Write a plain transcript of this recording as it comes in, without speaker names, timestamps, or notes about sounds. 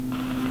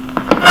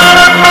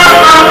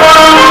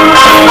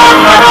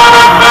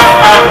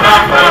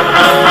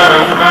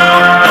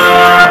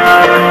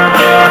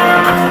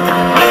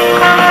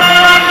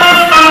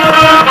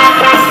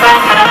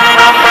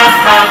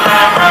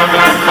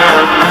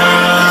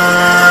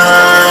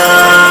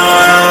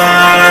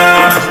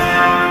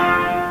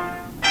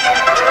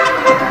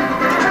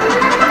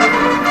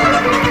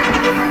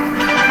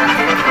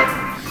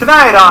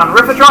Tonight on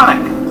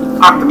Riffatronic,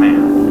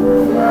 Octaman.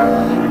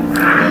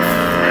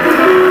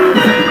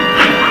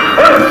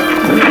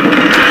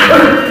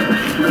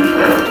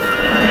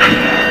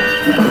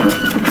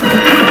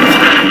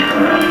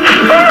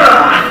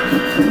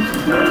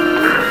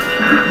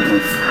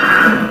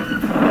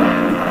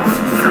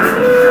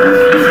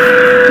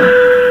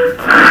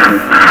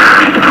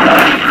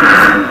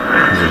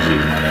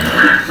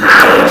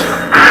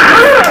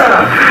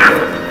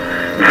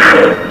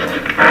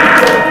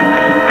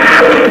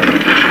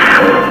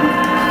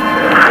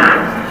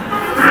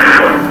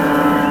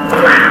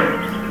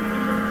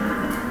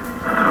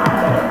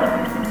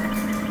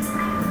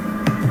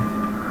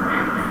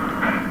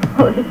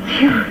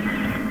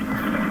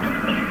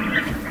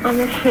 I'm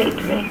afraid,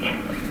 Rick.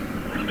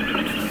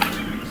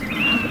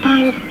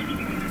 Sometimes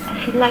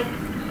I feel like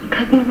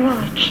I've been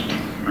watched.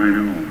 I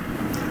know.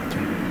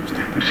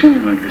 I've seen you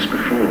like this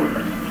before.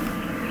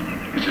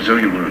 It's as though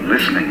you were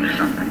listening to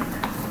something.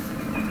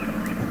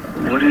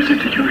 What is it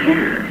that you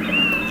hear?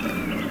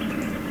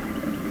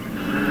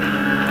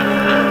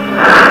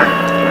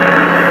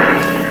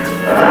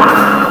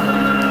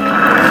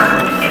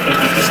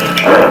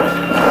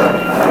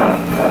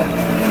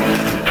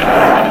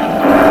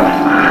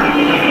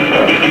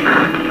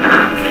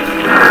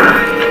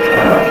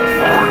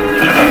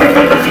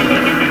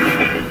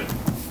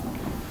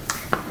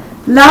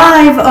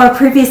 Live or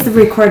previously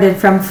recorded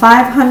from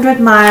 500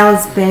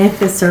 miles beneath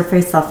the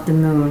surface of the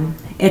moon.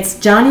 It's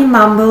Johnny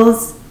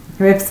Mumble's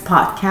Rips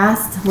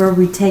podcast, where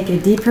we take a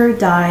deeper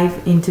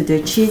dive into the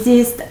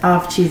cheesiest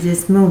of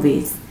cheesiest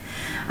movies.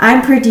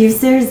 I'm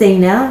producer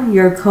Zeina,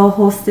 your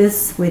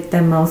co-hostess with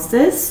the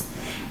mostest,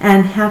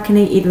 and how can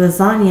I eat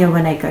lasagna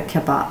when I got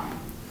kebab?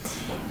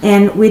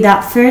 And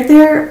without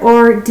further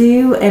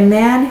ado, a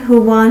man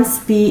who once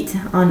beat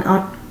on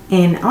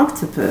an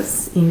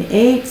octopus in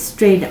 8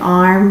 straight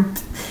arm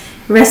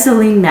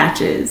wrestling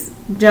matches.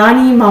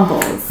 Johnny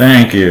Mumbles.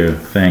 Thank you,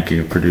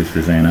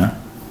 producer Zeina.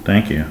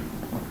 Thank you.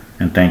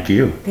 And thank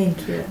you.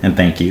 Thank you. And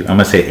thank you. I'm going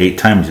to say 8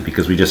 times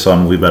because we just saw a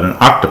movie about an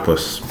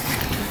octopus.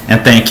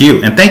 And thank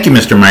you. And thank you,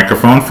 Mr.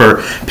 Microphone,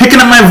 for picking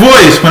up my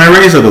voice when I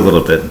raise it a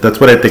little bit. That's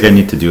what I think I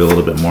need to do a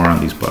little bit more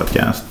on these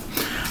podcasts.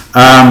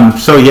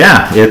 So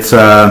yeah, it's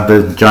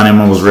the Johnny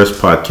Mumbles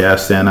Wrist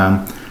podcast, and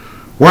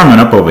warming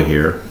up over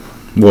here.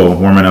 Well,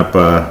 warming up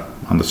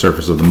on the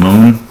surface of the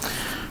moon,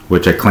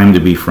 which I claim to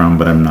be from,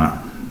 but I'm not.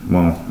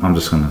 Well, I'm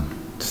just going to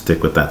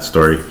stick with that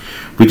story.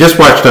 We just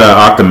watched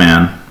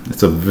Octaman.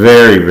 It's a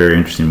very, very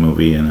interesting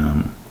movie.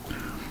 And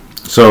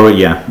so,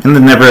 yeah, in the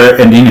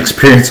never-ending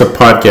experience of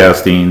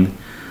podcasting,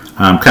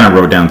 kind of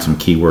wrote down some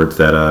keywords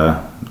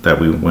that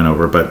we went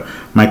over. But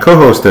my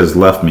co-host has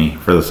left me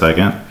for the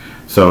second,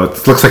 so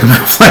it looks like I'm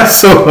going to fly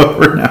solo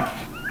over now.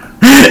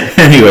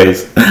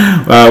 Anyways,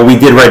 we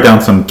did write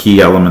down some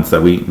key elements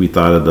that we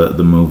thought of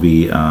the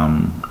movie.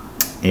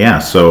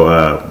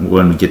 So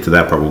when we get to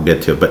that part, we'll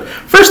get to it. But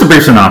first, a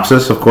brief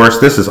synopsis. Of course,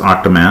 this is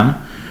Octaman,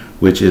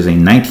 which is a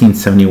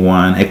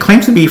 1971. It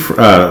claims to be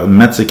a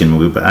Mexican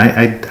movie, but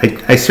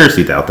I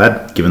seriously doubt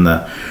that, given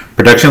the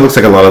production. It looks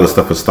like a lot of the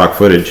stuff was stock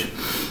footage.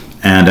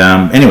 And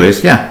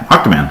anyways, yeah,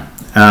 Octaman.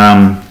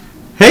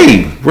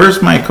 Hey,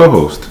 where's my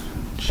co-host?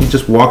 She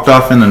just walked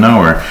off into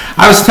nowhere.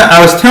 I was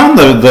telling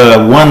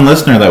the one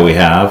listener that we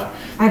have.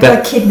 I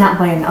got kidnapped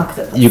by an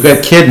octopus. You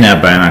got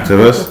kidnapped by an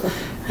octopus.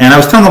 And I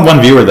was telling the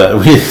one viewer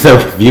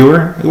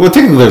well,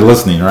 technically they're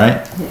listening,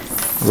 right?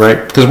 Yes.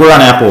 Right? Because we're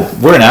on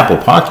Apple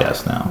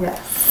Podcast now.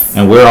 Yes.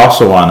 And we're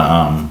also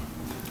on,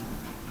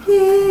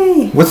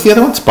 Yay. What's the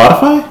other one?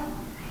 Spotify?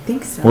 I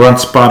think so. We're on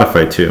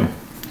Spotify too.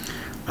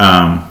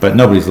 But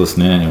nobody's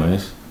listening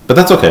anyways. But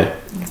that's okay.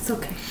 It's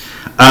okay.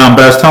 But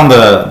I was telling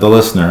the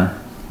listener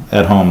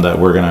at home that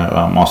we're going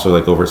to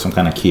also go over some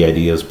kind of key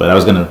ideas, but I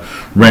was going to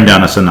run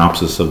down a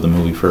synopsis of the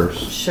movie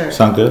first. Sure.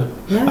 Sound good?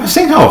 Yeah. I was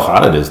saying how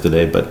hot it is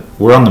today, but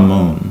we're on the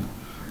moon.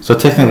 So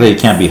technically it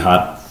can't be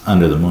hot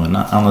under the moon,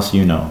 not unless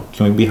you know.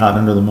 Can we be hot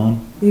under the moon?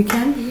 You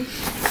can be.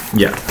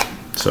 Yeah.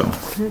 So.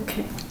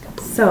 Okay.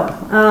 So,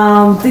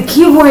 the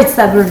keywords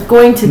that we're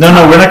going to No,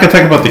 we're not going to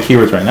talk about the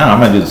keywords right now. I'm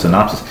going to do the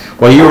synopsis.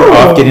 While you were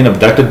off getting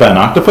abducted by an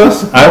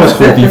octopus, I was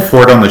holding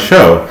for it on the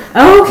show.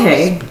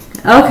 Okay.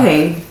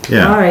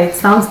 Yeah. All right.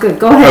 Sounds good.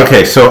 Go ahead.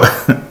 Okay, so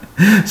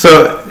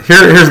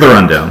here's the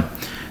rundown.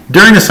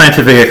 During a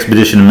scientific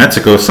expedition in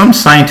Mexico, some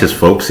scientist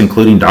folks,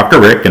 including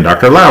Dr. Rick and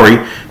Dr.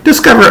 Lowry,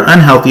 discover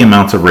unhealthy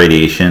amounts of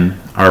radiation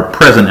are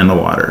present in the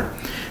water.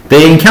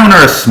 They encounter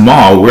a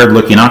small,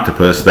 weird-looking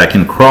octopus that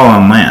can crawl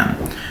on land.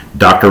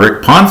 Dr.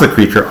 Rick pawns the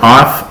creature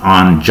off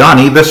on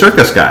Johnny, the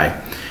circus guy.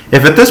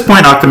 If at this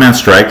point Octaman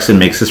strikes and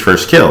makes his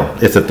first kill,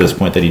 it's at this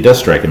point that he does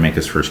strike and make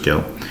his first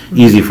kill.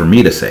 Easy for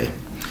me to say.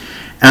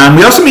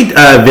 We also meet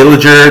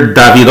villager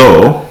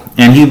Davido,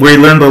 and we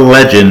learned the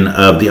legend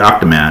of the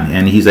Octaman,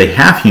 and he's a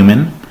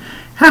half-human,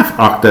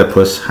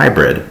 half-octopus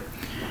hybrid.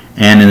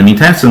 And in the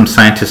meantime, some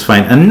scientists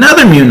find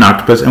another mutant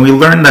octopus, and we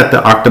learn that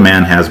the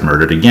Octaman has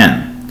murdered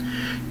again.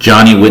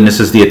 Johnny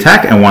witnesses the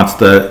attack and wants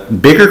the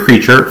bigger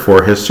creature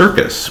for his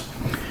circus.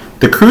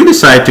 The crew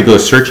decide to go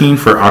searching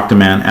for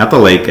Octaman at the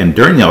lake, and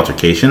during the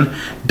altercation,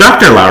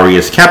 Dr. Lowry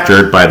is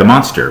captured by the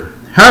monster.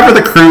 However,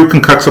 the crew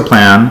concocts a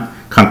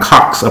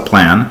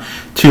plan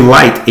to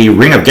light a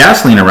ring of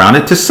gasoline around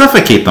it to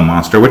suffocate the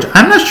monster, which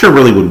I'm not sure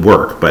really would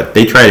work, but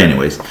they try it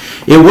anyways.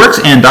 It works,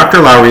 and Dr.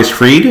 Lowry is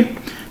freed.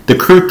 The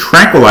crew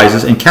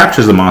tranquilizes and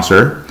captures the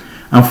monster.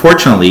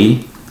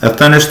 Unfortunately, a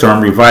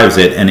thunderstorm revives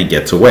it, and it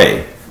gets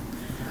away.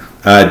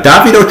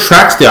 Davido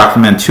tracks the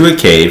Octaman to a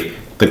cave.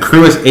 The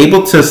crew is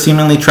able to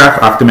seemingly trap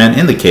Octaman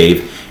in the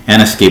cave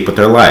and escape with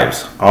their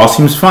lives. All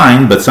seems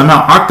fine, but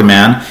somehow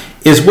Octaman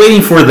is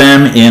waiting for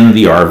them in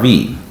the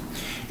RV.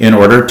 In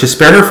order to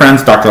spare her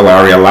friends, Dr.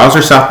 Lowry allows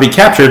herself to be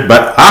captured,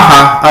 but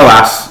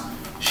alas,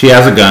 she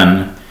has a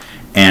gun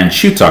and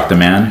shoots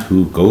Octaman,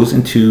 who goes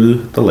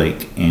into the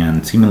lake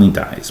and seemingly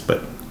dies,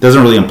 but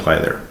doesn't really imply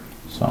there.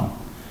 So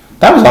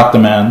that was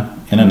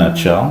Octaman in a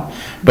nutshell.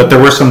 But there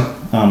were some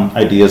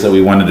ideas that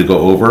we wanted to go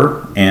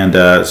over, and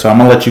so I'm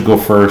going to let you go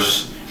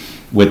first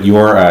with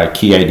your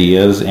key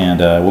ideas, and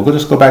we'll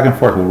just go back and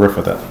forth. We'll riff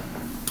with it.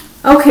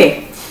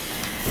 Okay.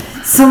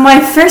 So my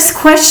first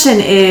question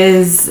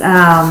is,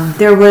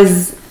 there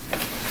was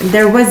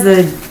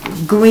a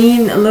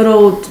green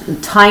little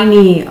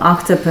tiny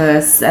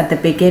octopus at the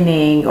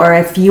beginning, or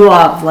a few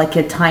of like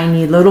a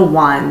tiny little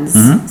ones.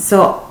 Mm-hmm.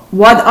 So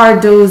what are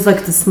those,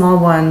 like the small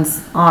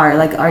ones are?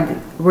 Like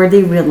were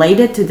they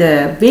related to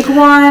the big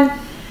one?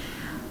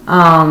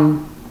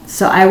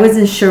 So I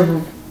wasn't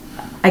sure.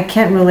 I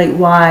can't relate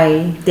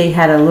why they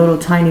had a little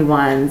tiny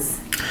ones.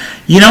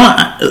 You know,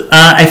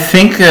 I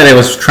think that it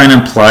was trying to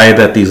imply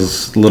that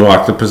these little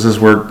octopuses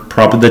were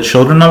probably the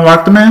children of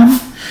Octaman.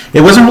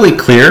 It wasn't really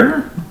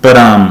clear, but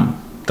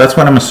that's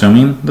what I'm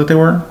assuming that they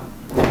were.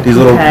 These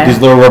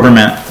little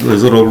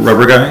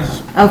rubber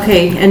guys.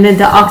 Okay, and then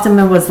the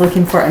Octaman was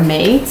looking for a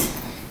mate.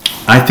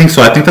 I think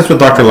so. I think that's what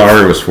Dr.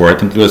 Lowry was for. I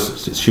think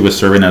she was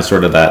serving as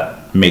sort of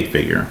that mate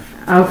figure.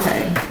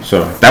 Okay.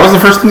 So that was the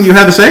first thing you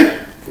had to say?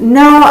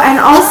 No, and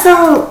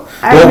also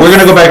we're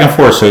gonna go back and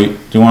forth. So do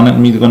you want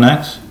me to go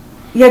next?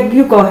 Yeah,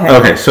 you go ahead.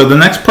 Okay, so the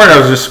next part I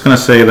was just gonna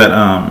say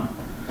that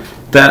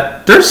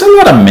that there's a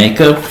lot of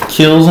makeup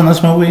kills in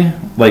this movie.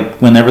 Like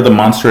whenever the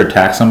monster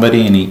attacks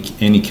somebody and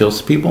he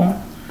kills people.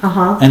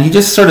 And he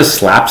just sort of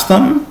slaps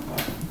them.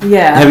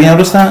 Yeah. Have you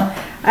noticed that?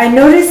 I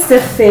noticed the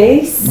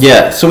face.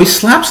 Yeah, so he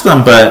slaps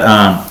them, but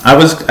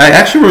I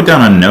actually wrote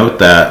down a note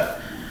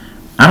that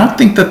I don't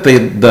think that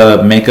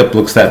the makeup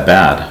looks that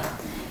bad.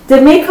 The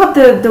makeup,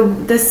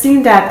 the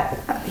scene that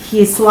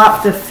he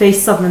slapped the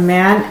face of the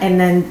man and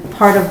then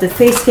part of the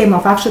face came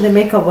off. Actually, the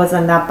makeup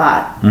wasn't that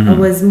bad. Mm-hmm. It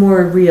was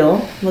more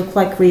real, looked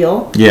like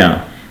real.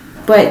 Yeah.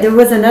 But there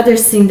was another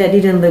scene that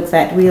didn't look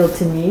that real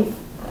to me.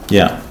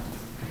 Yeah.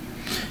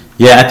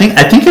 Yeah, I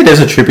think it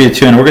is attributed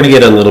to, and we're going to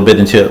get a little bit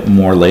into it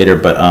more later,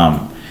 but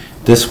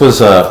this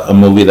was a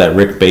movie that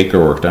Rick Baker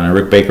worked on, and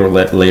Rick Baker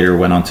later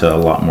went on to a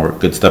lot more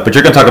good stuff. But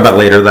you're going to talk about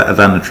later that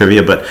in the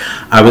trivia. But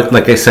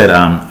like I said,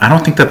 I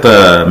don't think that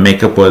the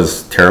makeup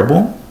was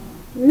terrible.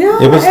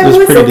 No, it was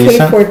pretty okay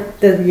decent for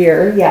the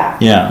year. Yeah.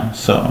 Yeah.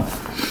 So,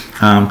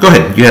 go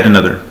ahead. You had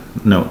another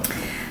note.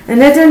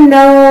 Another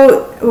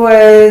note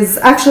was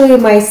actually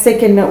my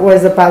second note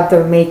was about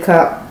the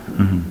makeup.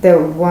 Mm-hmm. The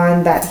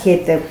one that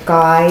hit the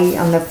guy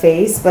on the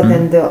face, but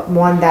then the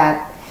one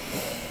that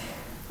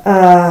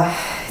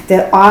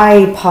the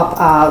eye pop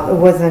out, it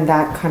wasn't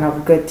that kind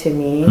of good to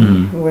me.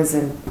 Mm-hmm. It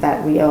wasn't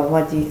that real.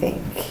 What do you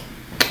think?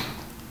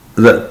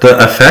 The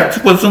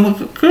effect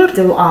wasn't good?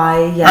 The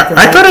eye, yeah.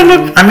 I thought it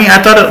looked,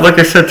 I thought it, like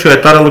I said too, I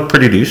thought it looked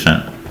pretty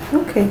decent.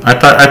 Okay. I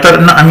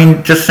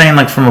thought, just saying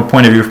like from a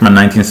point of view from a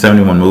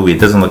 1971 movie, it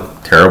doesn't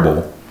look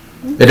terrible.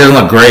 It doesn't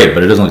look great,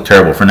 but it doesn't look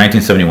terrible. For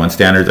 1971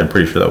 standards, I'm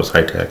pretty sure that was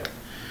high tech.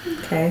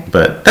 Okay.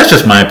 But that's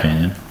just my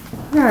opinion.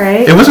 All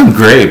right. It wasn't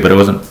great, but it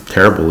wasn't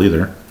terrible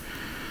either.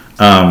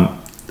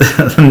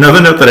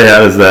 Another note that I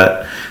have is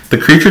that the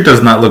creature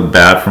does not look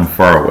bad from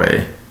far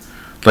away.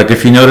 Like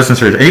if you notice in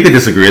certain, and you could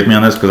disagree with me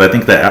on this because I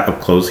think that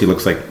up close he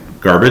looks like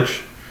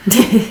garbage.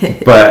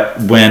 But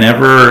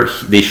whenever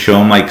they show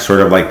him like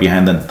sort of like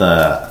behind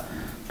the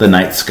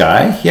night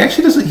sky, he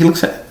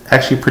looks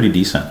actually pretty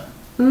decent.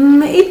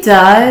 It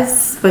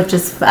does, but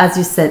just as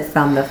you said,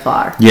 from the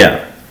far.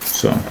 Yeah.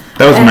 So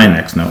that was my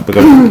next note. But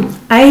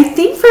I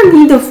think for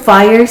me the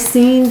fire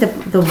scene,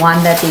 the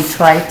one that they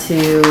tried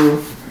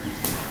to,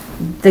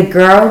 the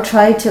girl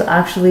tried to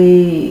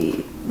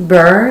actually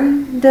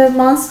burn the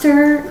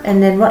monster,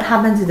 and then what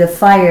happened to the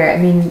fire? I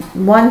mean,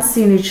 one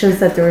scene it shows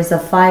that there is a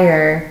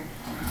fire,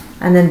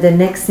 and then the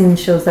next scene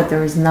shows that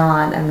there is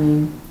not. I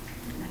mean,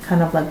 I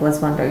kind of like was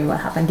wondering what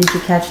happened. Did you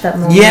catch that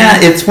moment? Yeah,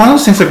 it's one of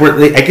those things like where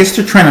I guess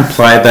they're trying to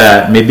imply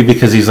that maybe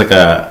because he's like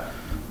a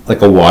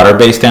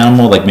water-based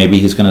animal, like maybe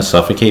he's going to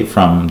suffocate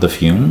from the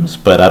fumes,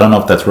 but I don't know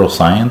if that's real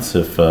science.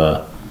 If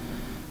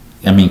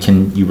I mean,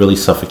 can you really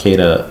suffocate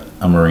a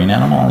marine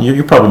animal?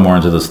 You're probably more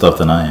into this stuff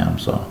than I am,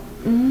 so.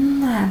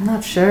 I'm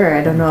not sure.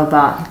 I don't know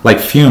about. Like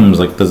fumes,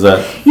 like does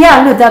that?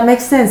 Yeah, no, that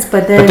makes sense.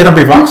 But then they don't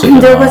breathe oxygen.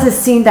 There was a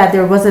scene that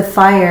there was a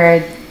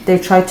fire. They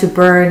tried to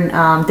burn.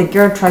 The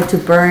girl tried to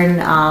burn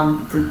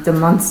the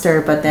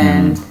monster, but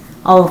then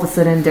all of a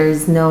sudden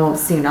there's no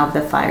scene of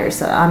the fire.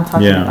 So I'm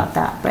talking about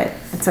that, but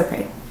it's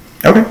okay.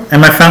 Okay.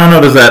 And my final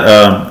note is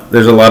that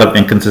there's a lot of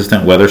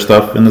inconsistent weather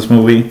stuff in this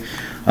movie.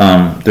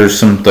 There's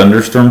some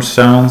thunderstorm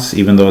sounds,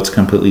 even though it's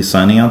completely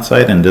sunny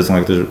outside and it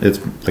doesn't it's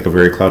like a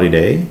very cloudy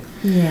day.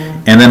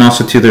 Yeah. And then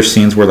also too, there's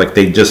scenes where like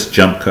they just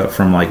jump cut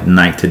from like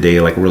night to day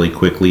like really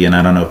quickly, and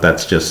I don't know if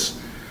that's just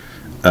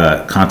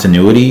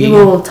continuity.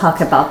 We'll talk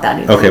about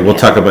that. Okay, we'll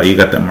talk about. You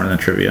got that more than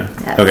trivia.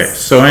 Yes. Okay.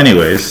 So,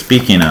 anyways,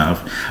 speaking of,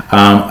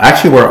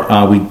 actually,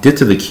 we did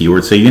to the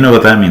keyword, so you know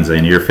what that means,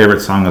 Zeina. Your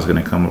favorite song is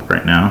going to come up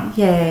right now.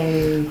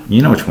 Yay!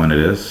 You know which one it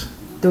is.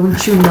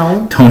 Don't you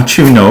know? Don't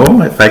you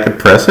know? If I could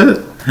press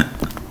it.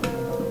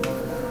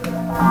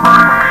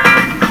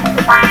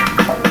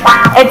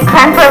 It's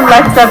time for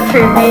Let's Up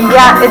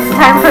Trivia. It's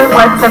time for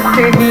Let's Up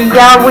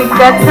Trivia. We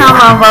got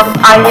some of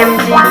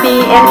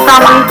IMDb and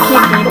some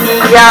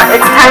Wikipedia.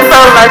 It's time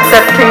for Let's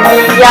Up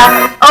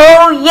Trivia.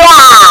 Oh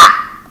yeah!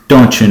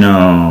 Don't you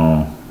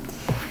know?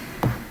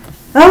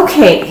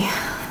 Okay,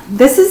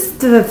 this is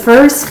the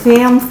first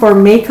film for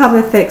makeup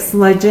effects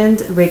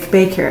legend Rick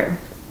Baker.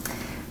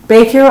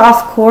 Baker, of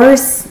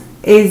course,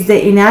 is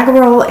the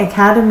inaugural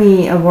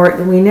Academy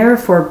Award winner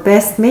for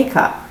Best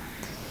Makeup.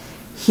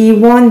 He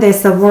won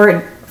this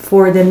award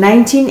for the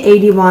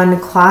 1981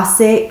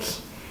 classic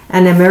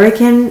An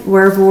American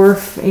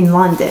Werewolf in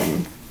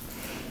London.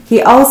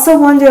 He also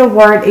won the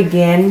award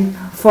again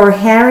for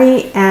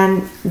Harry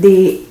and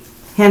the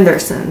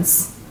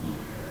Hendersons.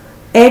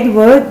 Ed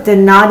Wood, The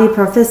Naughty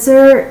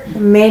Professor,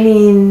 Men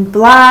in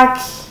Black,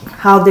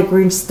 How the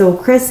Grinch Stole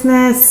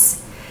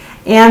Christmas,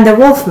 and The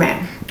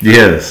Wolfman.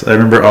 Yes, I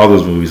remember all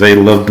those movies. I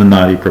loved The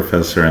Naughty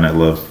Professor and I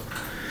loved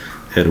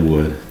Ed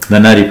Wood. The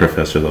Nutty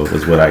Professor, though,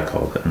 was what I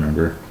called it,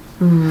 remember?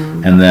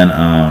 Mm-hmm. And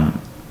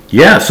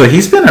then, so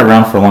he's been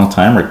around for a long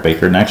time, Rick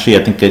Baker, and actually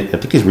I think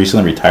he's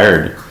recently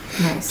retired.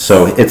 Nice.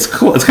 So it's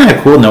cool. It's kind of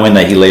cool knowing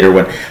that he later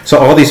went. So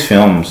all these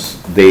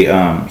films,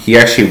 he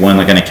actually won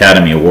like an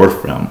Academy Award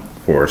film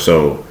for.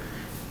 So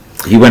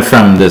he went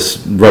from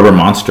this rubber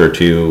monster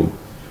to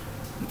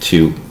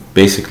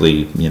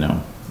basically,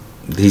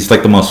 he's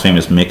like the most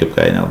famous makeup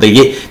guy now.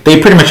 They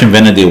pretty much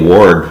invented the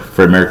award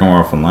for American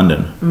Werewolf in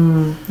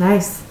London.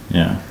 Nice.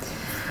 Yeah.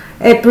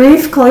 A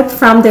brief clip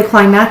from the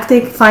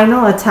climactic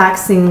final attack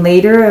scene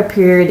later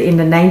appeared in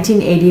the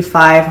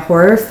 1985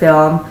 horror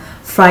film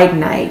Fright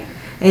Night.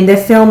 In the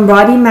film,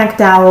 Roddy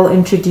McDowall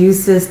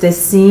introduces the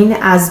scene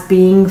as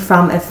being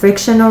from a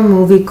fictional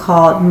movie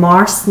called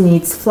Mars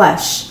Needs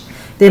Flesh.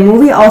 The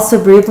movie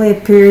also briefly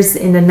appears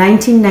in the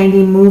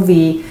 1990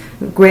 movie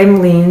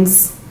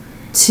Gremlins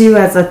 2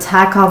 as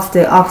Attack of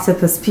the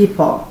Octopus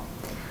People,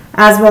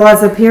 as well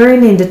as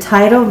appearing in the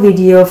title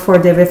video for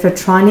the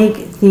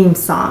Rifftronic theme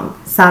song,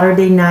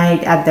 Saturday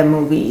Night at the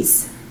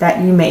Movies,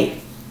 that you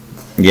made.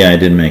 Yeah, I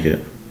did make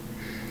it.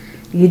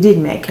 You did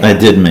make it. I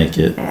did make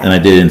it, Yeah. and I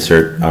did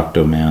insert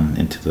Octaman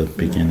into the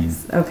beginning.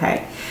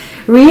 Okay.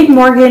 Reed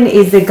Morgan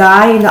is the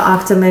guy in the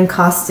Octaman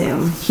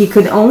costume. He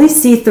could only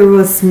see through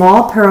a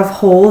small pair of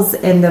holes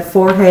in the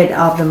forehead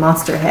of the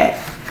monster head.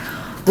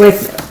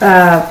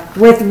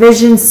 With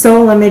vision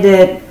so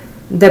limited,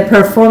 the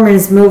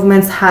performance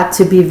movements had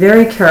to be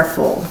very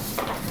careful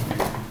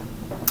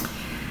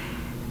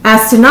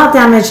as to not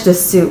damage the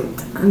suit.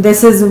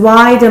 This is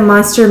why the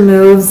monster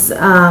moves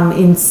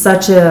in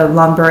such a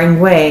lumbering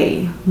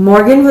way.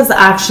 Morgan was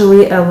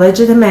actually a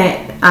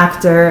legitimate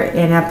actor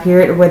and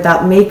appeared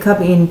without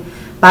makeup in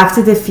Back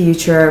to the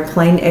Future,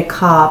 playing a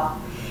cop,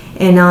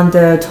 and on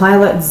the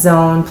Twilight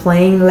Zone,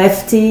 playing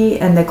Lefty,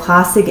 and the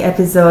classic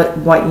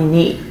episode What You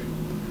Need.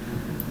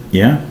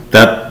 Yeah,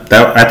 that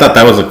I thought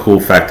that was a cool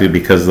fact too,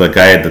 because the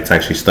guy that's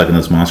actually stuck in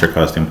this monster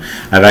costume,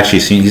 I've actually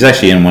seen. He's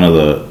actually in one of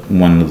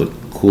the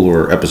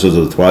cooler episodes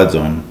of the Twilight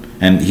Zone,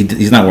 and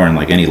he's not wearing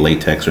like any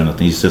latex or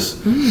nothing. He's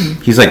just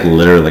he's like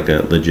literally like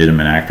a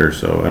legitimate actor.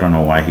 So I don't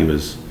know why he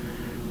was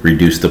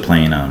reduced to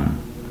playing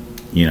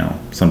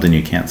something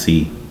you can't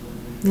see.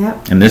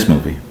 Yep. In this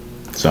movie.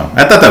 So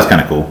I thought that was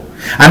kind of cool.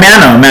 I mean, I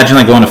don't know. Imagine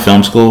like going to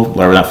film school,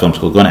 or not film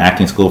school, going to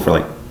acting school for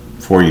like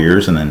 4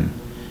 years, and then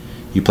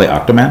you play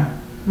Octaman.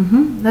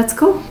 That's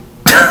cool.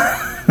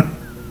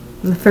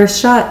 The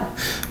first shot.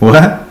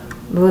 What?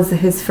 Was it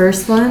his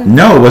first one?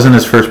 No, it wasn't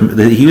his first.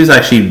 He was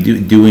actually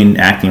doing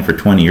acting for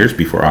 20 years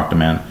before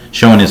Octaman,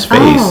 showing his face.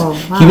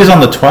 Oh, wow. He was on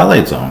the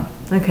Twilight Zone.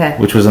 Okay.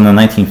 Which was in the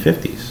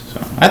 1950s. So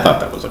I thought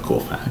that was a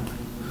cool fact.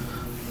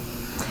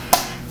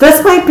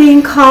 Despite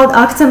being called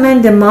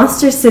Octaman, the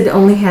monster suit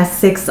only has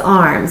 6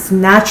 arms.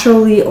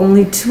 Naturally,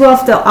 only 2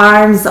 of the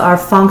arms are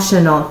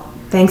functional,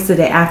 thanks to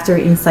the actor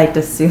inside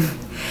the suit.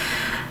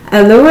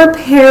 A lower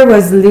pair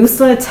was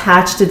loosely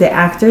attached to the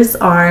actor's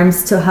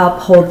arms to help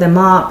hold them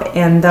up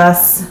and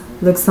thus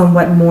look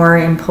somewhat more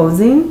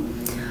imposing.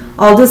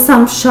 Although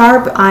some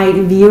sharp-eyed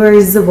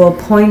viewers will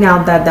point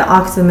out that the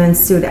Octaman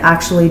suit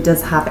actually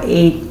does have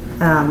 8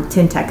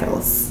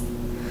 tentacles.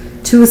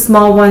 2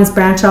 small ones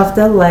branch off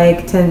the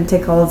leg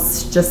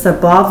tentacles just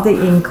above the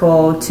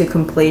ankle to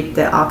complete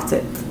the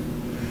octet.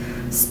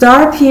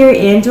 Star Pierre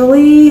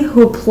Angeli,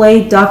 who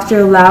played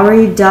Dr.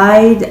 Lowry,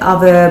 died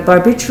of a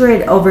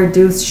barbiturate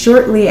overdose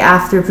shortly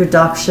after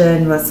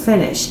production was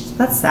finished.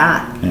 That's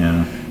sad.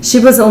 Yeah. She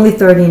was only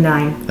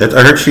 39.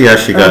 I heard she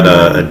actually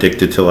got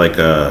addicted to like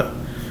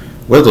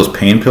what are those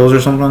pain pills or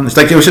something? It's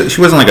like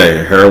she wasn't like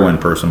a heroin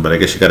person, but I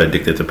guess she got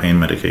addicted to pain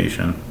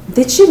medication.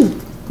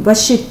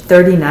 Was she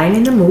 39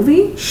 in the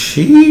movie?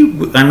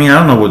 I mean, I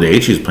don't know what the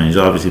age she's playing. She's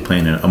obviously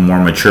playing a more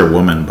mature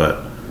woman,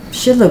 but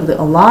She looked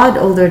a lot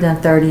older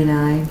than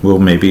 39. well,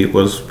 maybe it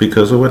was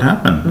because of what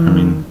happened. I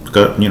mean,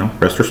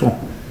 rest her soul.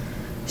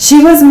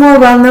 She was more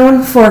well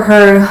known for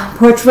her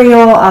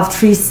portrayal of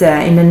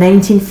Teresa in the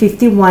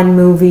 1951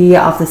 movie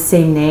of the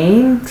same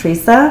name,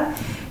 Teresa.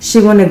 She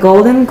won a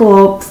Golden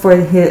Globe for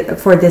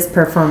this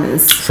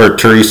performance. For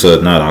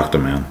Teresa, not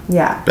Octaman.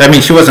 Yeah. I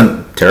mean, she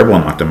wasn't terrible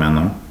in Octaman,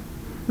 though.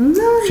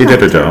 No, She not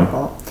did her terrible.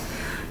 job.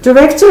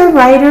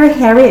 Director-writer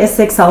Harry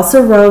Essex also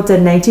wrote the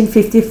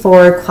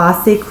 1954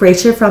 classic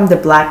Creature from the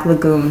Black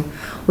Lagoon,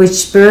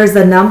 which bears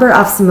a number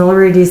of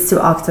similarities to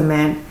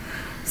Octaman.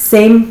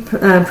 Same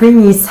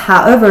premise,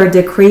 however,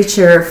 the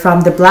creature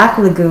from the Black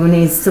Lagoon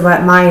is so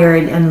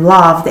admired and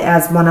loved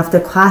as one of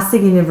the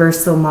classic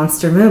Universal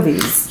monster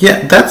movies.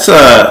 Yeah, that's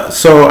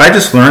so I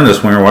just learned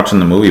this when we were watching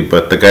the movie,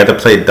 but the guy that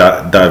played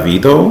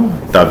Davido,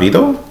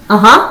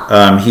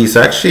 he's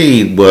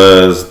actually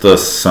was the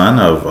son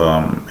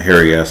of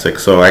Harry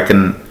Essex, so I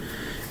can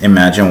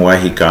imagine why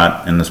he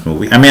got in this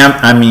movie. I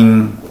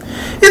mean,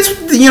 it's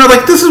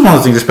like this is one of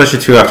the things, especially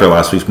too after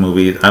last week's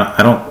movie.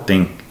 I don't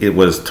think it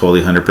was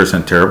totally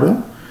 100%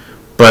 terrible,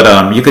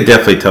 but you could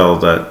definitely tell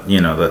that I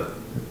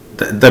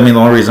mean, the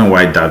only reason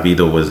why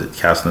Davido was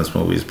cast in this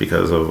movie is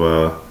because of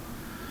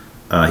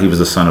he was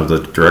the son of the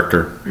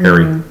director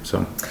Harry.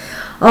 So.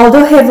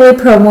 Although heavily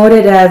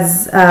promoted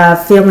as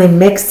filmed in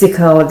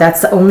Mexico,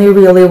 that's only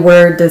really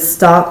where the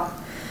stock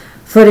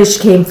footage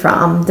came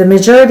from. The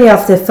majority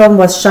of the film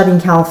was shot in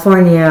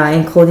California,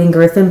 including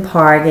Griffin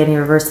Park and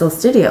Universal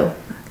Studio.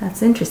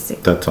 That's interesting.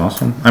 That's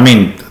awesome. I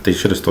mean, they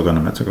should have still gone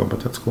to Mexico, but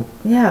that's cool.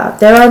 Yeah,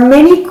 there are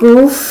many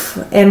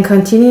groove and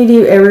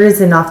continuity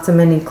errors in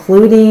Octaman,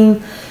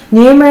 including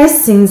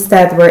numerous scenes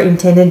that were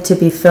intended to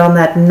be filmed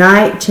at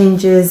night,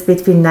 changes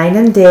between night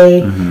and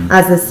day,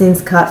 as the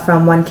scenes cut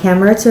from one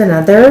camera to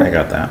another. I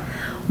got that.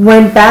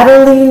 When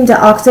battling the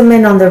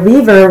Octaman on the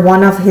river,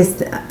 one of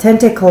his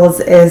tentacles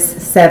is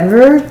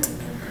severed.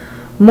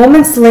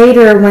 Moments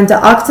later, when the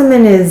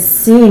Octaman is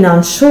seen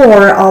on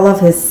shore, all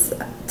of his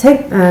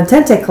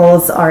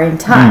tentacles are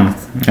intact.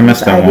 I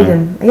missed that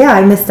one.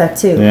 I missed that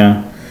too.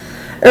 Yeah.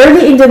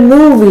 Early in the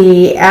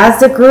movie, as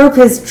the group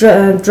is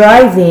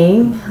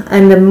driving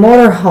in the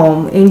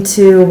motorhome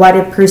into what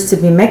appears to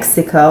be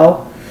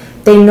Mexico,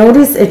 they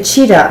notice a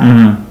cheetah,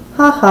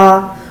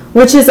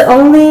 which is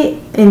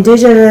only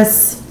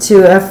indigenous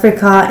to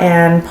Africa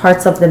and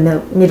parts of the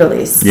Middle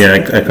East. Yeah,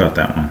 I caught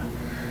that one.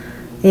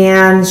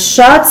 And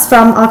shots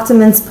from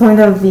Octaman's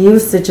point of view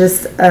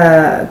suggest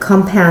a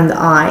compound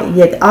eye,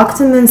 yet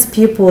Octaman's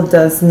pupil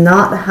does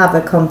not have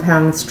a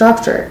compound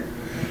structure.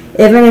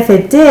 Even if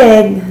it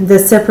did, the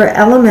separate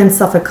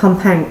elements of a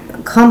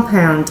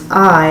compound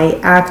eye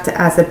act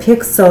as a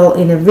pixel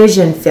in a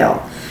vision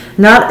field,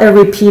 not a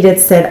repeated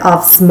set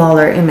of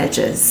smaller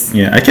images.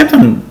 Yeah, I kept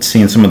on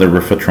seeing some of the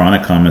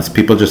Riffatronic comments.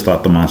 People just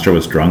thought the monster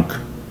was drunk.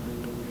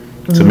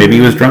 So maybe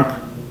he was drunk?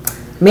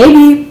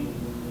 Maybe.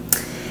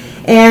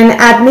 And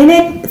at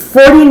minute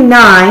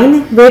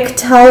 49, Rick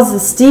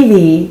tells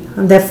Stevie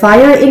the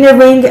fire in the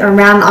ring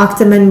around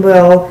Octaman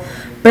will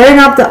burn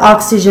up the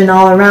oxygen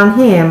all around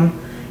him.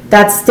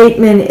 That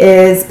statement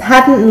is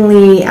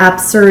patently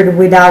absurd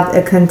without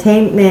a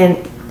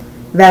containment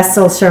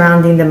vessel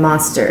surrounding the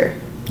monster.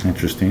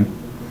 Interesting.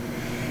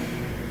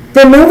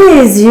 The movie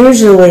is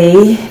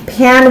usually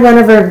panned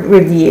whenever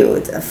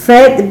reviewed.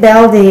 Fred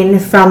Belding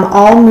from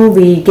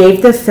AllMovie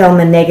gave the film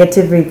a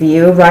negative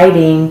review,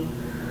 writing,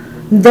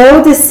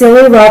 "Though the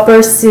silly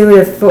rubber suit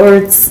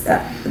affords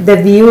the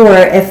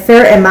viewer a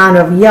fair amount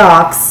of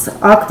yucks,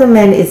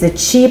 Octaman is a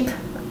cheap,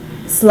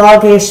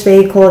 sluggish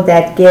vehicle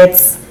that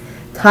gets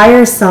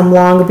tiresome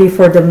long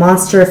before the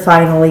monster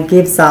finally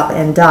gives up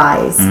and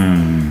dies.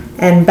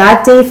 And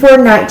bad day for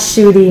night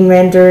shooting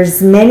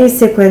renders many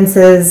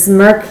sequences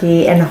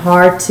murky and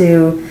hard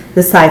to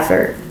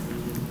decipher."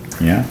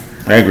 Yeah,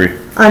 I agree.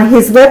 On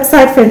his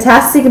website,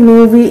 Fantastic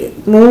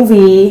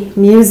Movie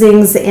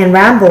Musings and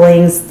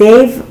Ramblings,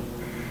 Dave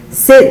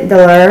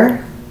Sidler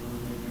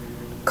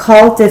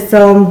called the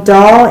film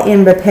dull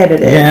and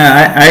repetitive.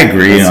 Yeah, I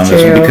agree That's on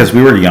this one true. because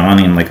we were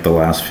yawning like the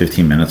last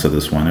 15 minutes of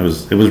this one. It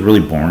was really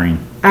boring.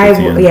 I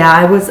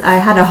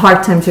had a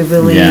hard time to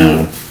really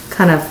Yeah.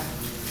 kind of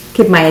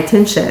keep my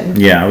attention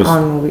Yeah,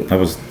 on movie. I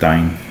was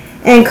dying.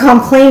 And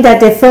complained that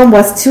the film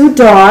was too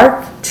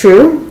dark,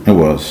 true, It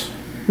was.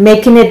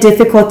 making it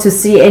difficult to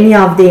see any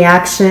of the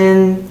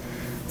action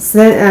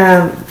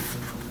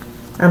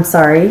I'm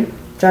sorry,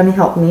 Johnny,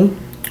 help me.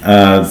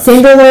 Uh,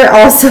 Singular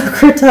also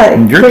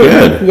You're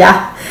good.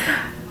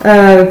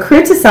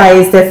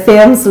 criticized the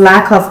film's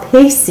lack of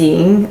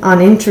pacing,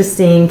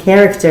 uninteresting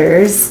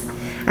characters,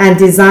 and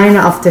design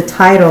of the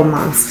title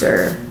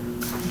monster.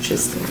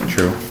 Interesting.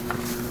 True.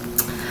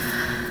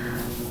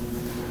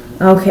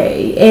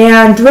 Okay,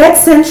 and Dread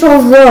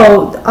Central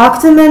Road,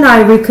 Octaman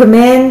I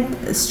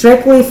recommend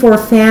strictly for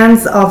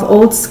fans of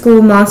old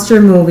school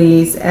monster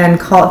movies and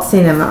cult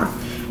cinema,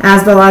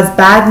 as well as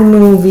bad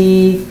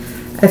movie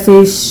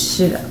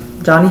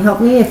Johnny, help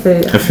me if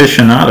it.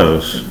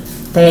 Aficionados.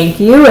 Thank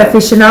you,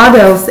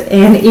 aficionados.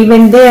 And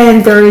even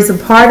then, there is a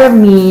part of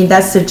me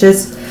that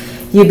suggests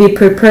you be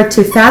prepared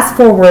to fast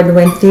forward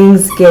when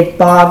things get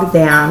bogged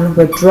down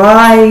with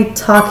dry,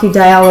 talky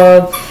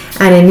dialogue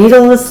and a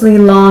needlessly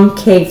long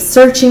cave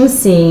searching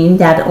scene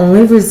that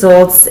only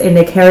results in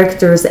the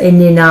characters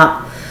ending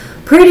up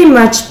pretty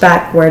much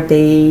back where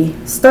they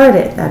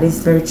started. That is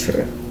very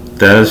true.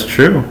 That is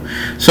true.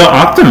 So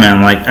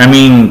Octaman,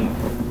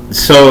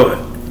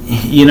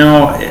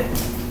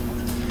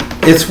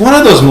 it's one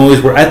of those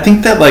movies where I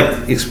think that,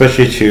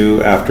 especially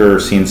too, after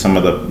seeing some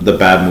of the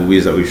bad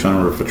movies that we've shown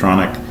on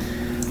Rifatronic,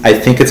 I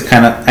think it's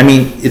kind of,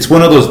 it's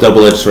one of those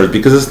double-edged swords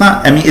because it's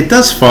not, it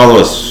does follow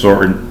a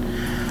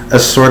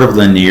sort of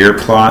linear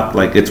plot.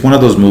 Like, it's one of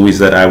those movies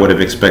that I would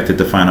have expected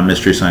to find on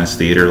Mystery Science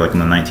Theater, like in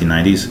the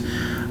 1990s.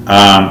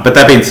 But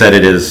that being said,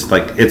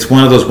 it's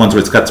one of those ones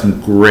where it's got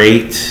some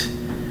great,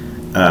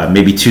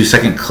 maybe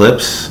 2-second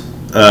clips,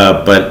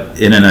 but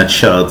in a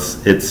nutshell,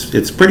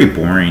 it's pretty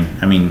boring.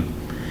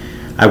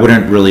 I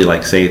wouldn't really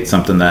say it's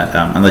something that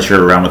unless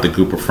you're around with a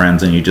group of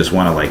friends and you just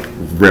want to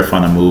riff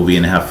on a movie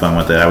and have fun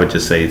with it, I would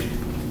just say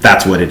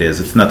that's what it is.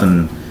 It's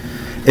nothing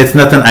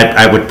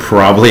I would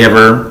probably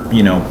ever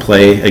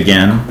play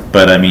again,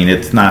 but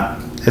it's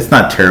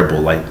not terrible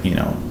like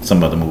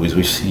some of the movies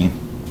we've seen.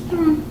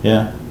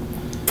 Yeah.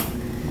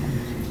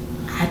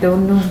 I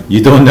don't know.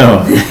 You don't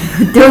know.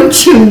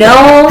 Don't you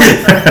know?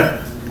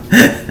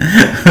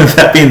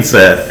 That being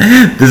said,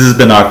 this has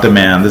been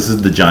Octaman. This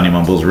is the Johnny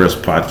Mumbles Riffs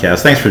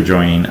podcast. Thanks for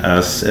joining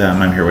us.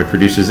 I'm here with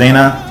producer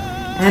Zeina.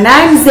 And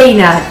I'm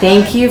Zeina.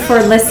 Thank you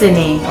for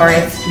listening. Or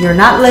if you're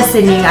not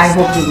listening, I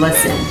hope you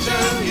listen.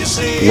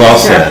 Well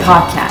It's said.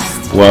 our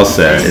podcast. Well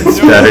said. It's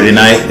Saturday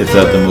night. It's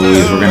at the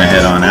movies. We're going to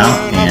head on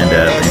out. And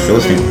thanks for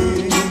listening.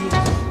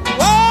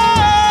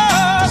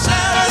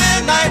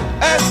 Saturday night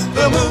at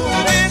the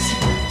movies.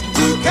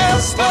 Who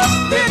cares what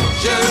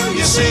picture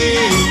you see?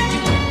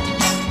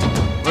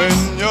 When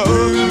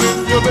you're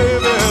with your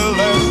baby.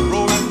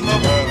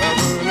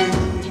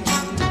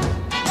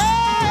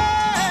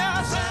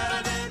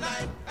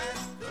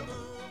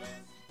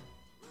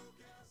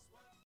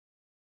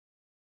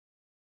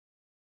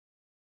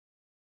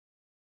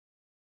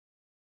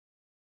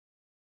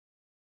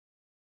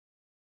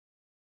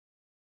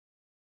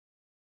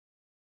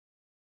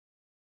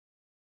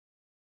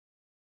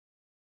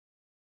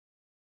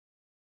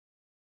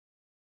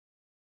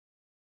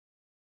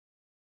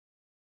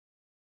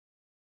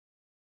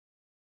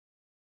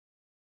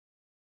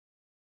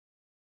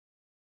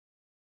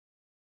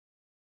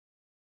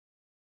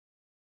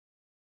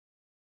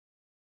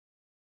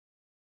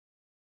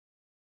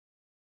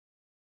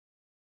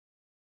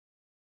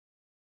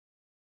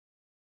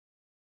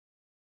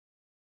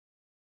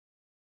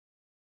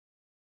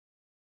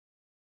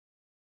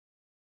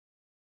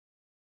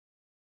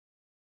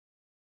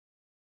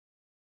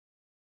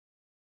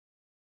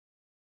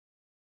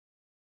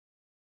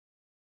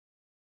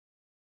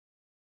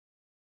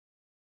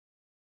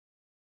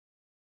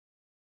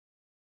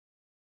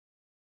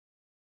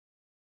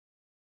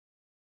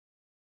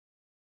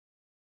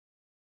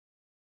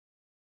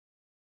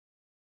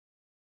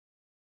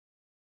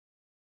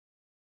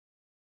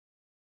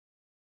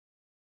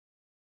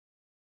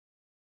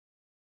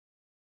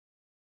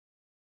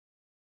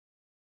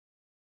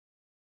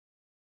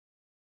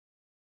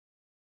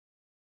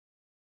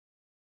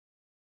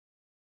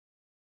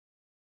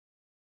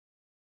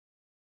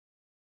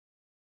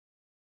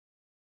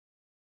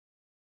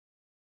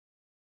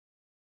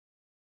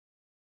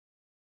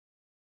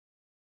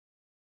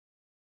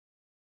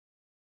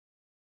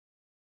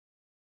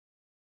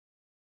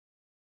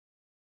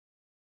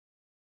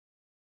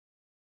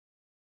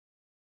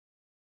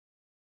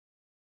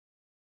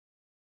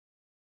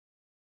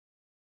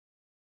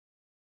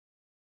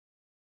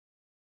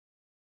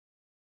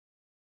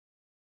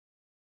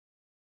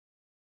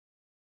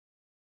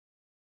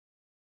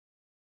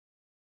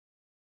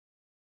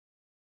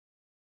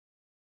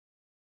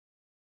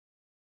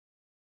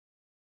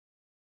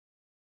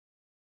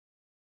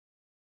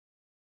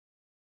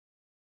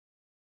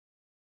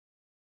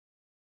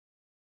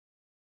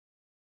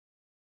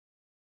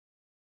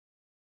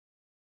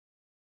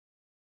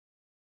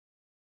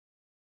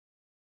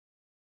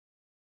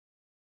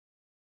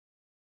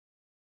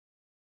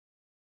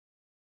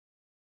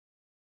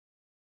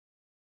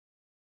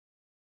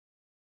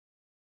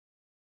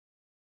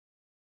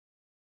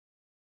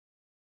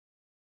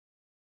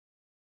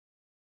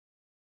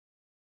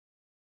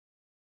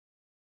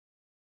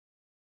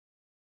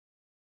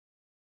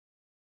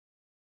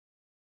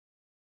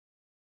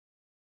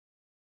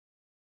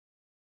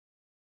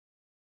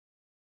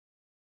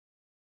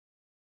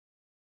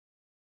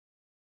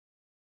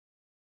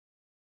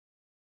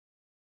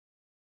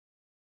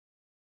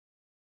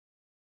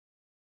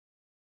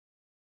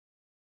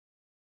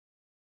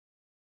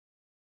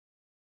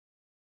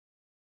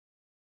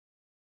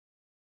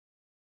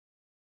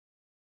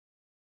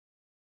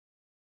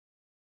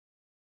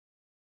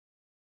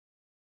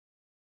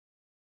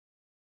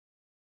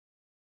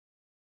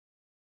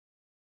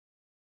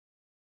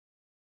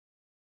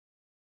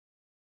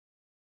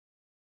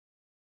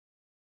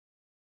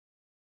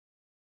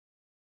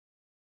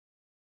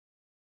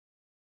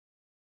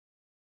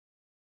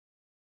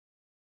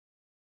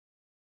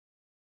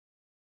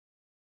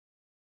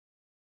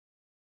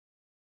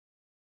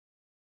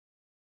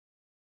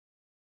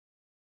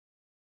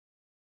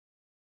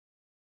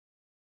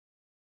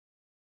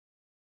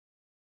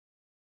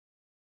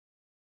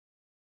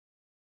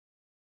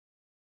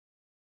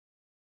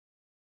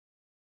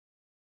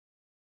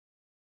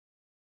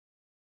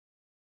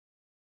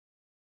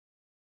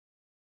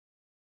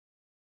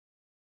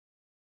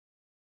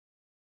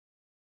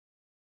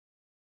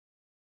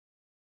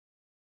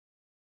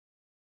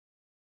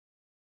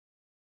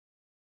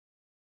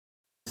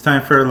 It's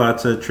time for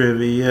lots of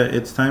trivia.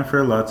 It's time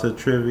for lots of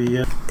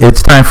trivia.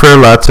 It's time for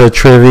lots of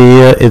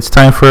trivia. It's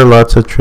time for lots of trivia.